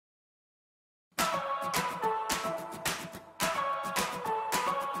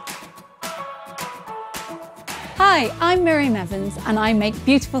Hi, I'm Miriam Evans and I make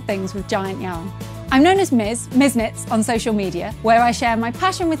beautiful things with giant yarn. I'm known as Ms Knits on social media, where I share my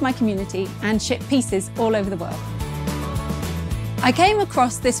passion with my community and ship pieces all over the world. I came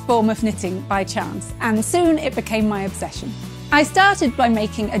across this form of knitting by chance and soon it became my obsession. I started by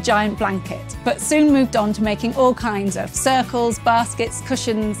making a giant blanket, but soon moved on to making all kinds of circles, baskets,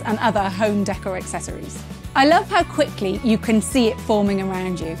 cushions and other home decor accessories. I love how quickly you can see it forming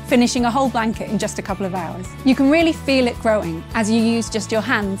around you, finishing a whole blanket in just a couple of hours. You can really feel it growing as you use just your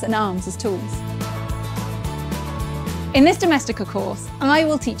hands and arms as tools. In this Domestika course, I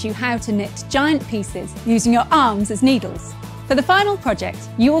will teach you how to knit giant pieces using your arms as needles. For the final project,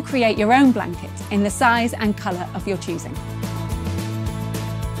 you will create your own blanket in the size and colour of your choosing.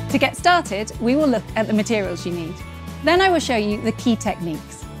 To get started, we will look at the materials you need. Then I will show you the key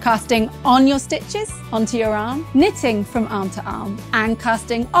techniques: casting on your stitches onto your arm, knitting from arm to arm, and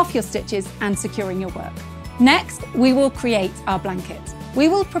casting off your stitches and securing your work. Next, we will create our blanket. We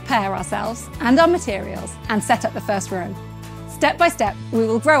will prepare ourselves and our materials and set up the first row. Step by step, we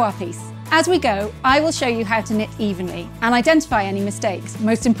will grow our piece. As we go, I will show you how to knit evenly and identify any mistakes,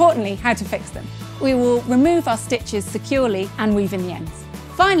 most importantly, how to fix them. We will remove our stitches securely and weave in the ends.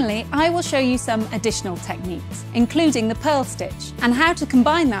 Finally, I will show you some additional techniques, including the purl stitch, and how to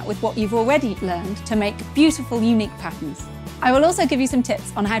combine that with what you've already learned to make beautiful, unique patterns. I will also give you some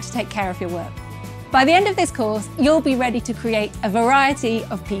tips on how to take care of your work. By the end of this course, you'll be ready to create a variety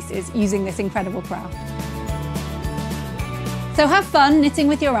of pieces using this incredible craft. So have fun knitting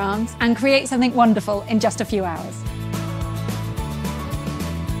with your arms and create something wonderful in just a few hours.